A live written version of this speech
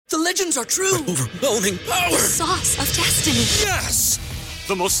The legends are true. Overwhelming power! Sauce of destiny. Yes!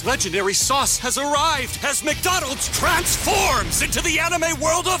 The most legendary sauce has arrived as McDonald's transforms into the anime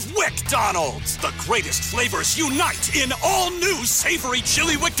world of WickDonald's. The greatest flavors unite in all new savory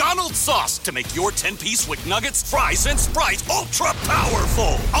chili McDonald's sauce to make your 10-piece Wick Nuggets, fries, and Sprite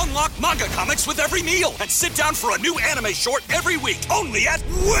ultra-powerful. Unlock manga comics with every meal and sit down for a new anime short every week only at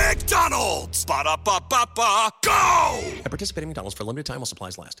WickDonald's. Ba-da-ba-ba-ba, go! At participating McDonald's for a limited time while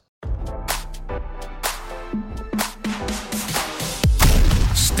supplies last.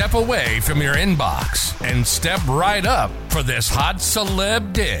 Step away from your inbox and step right up for this hot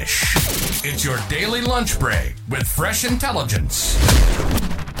celeb dish. It's your daily lunch break with fresh intelligence.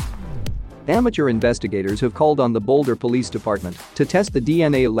 Amateur investigators have called on the Boulder Police Department to test the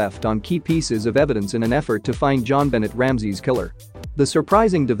DNA left on key pieces of evidence in an effort to find JonBenét, Ramsey's killer. The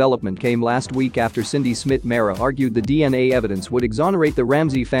surprising development came last week after Cindy Smith-Mara argued the DNA evidence would exonerate the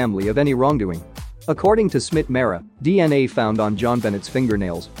Ramsey family of any wrongdoing. According to Smith-Mara, DNA found on JonBenét's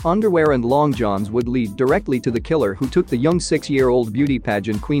fingernails, underwear and long johns would lead directly to the killer who took the young 6-year-old beauty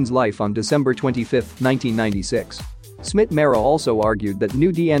pageant queen's life on December 25, 1996. Smith-Mara also argued that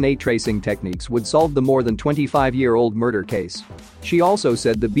new DNA tracing techniques would solve the more than 25-year-old murder case. She also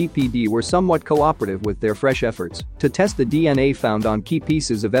said the BPD were somewhat cooperative with their fresh efforts to test the DNA found on key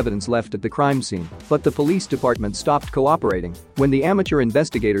pieces of evidence left at the crime scene, but the police department stopped cooperating when the amateur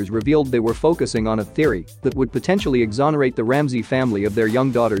investigators revealed they were focusing on a theory that would potentially exonerate the Ramsey family of their young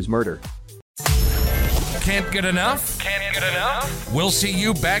daughter's murder. Can't get enough? Can't get enough? We'll see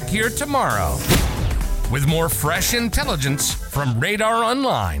you back here tomorrow with more fresh intelligence from Radar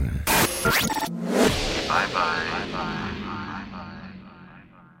Online. Bye-bye.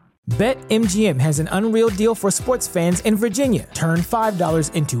 BetMGM has an unreal deal for sports fans in Virginia. Turn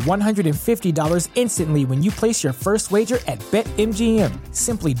 $5 into $150 instantly when you place your first wager at BetMGM.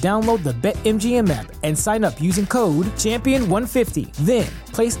 Simply download the BetMGM app and sign up using code Champion150. Then,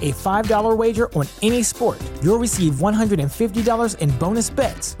 place a $5 wager on any sport. You'll receive $150 in bonus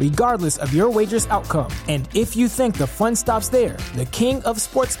bets, regardless of your wager's outcome. And if you think the fun stops there, the king of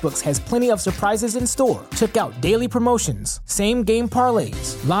sportsbooks has plenty of surprises in store. Check out daily promotions, same-game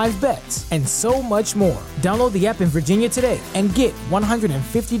parlays, live bets, and so much more. Download the app in Virginia today and get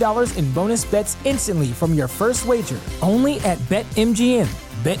 $150 in bonus bets instantly from your first wager. Only at BetMGM.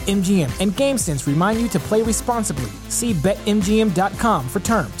 BetMGM and GameSense remind you to play responsibly. See BetMGM.com for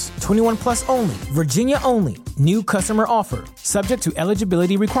terms. 21 plus only. Virginia only. New customer offer. Subject to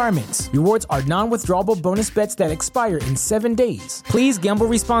eligibility requirements. Rewards are non-withdrawable bonus bets that expire in 7 days. Please gamble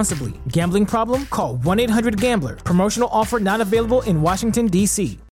responsibly. Gambling problem? Call 1-800-GAMBLER. Promotional offer not available in Washington, D.C.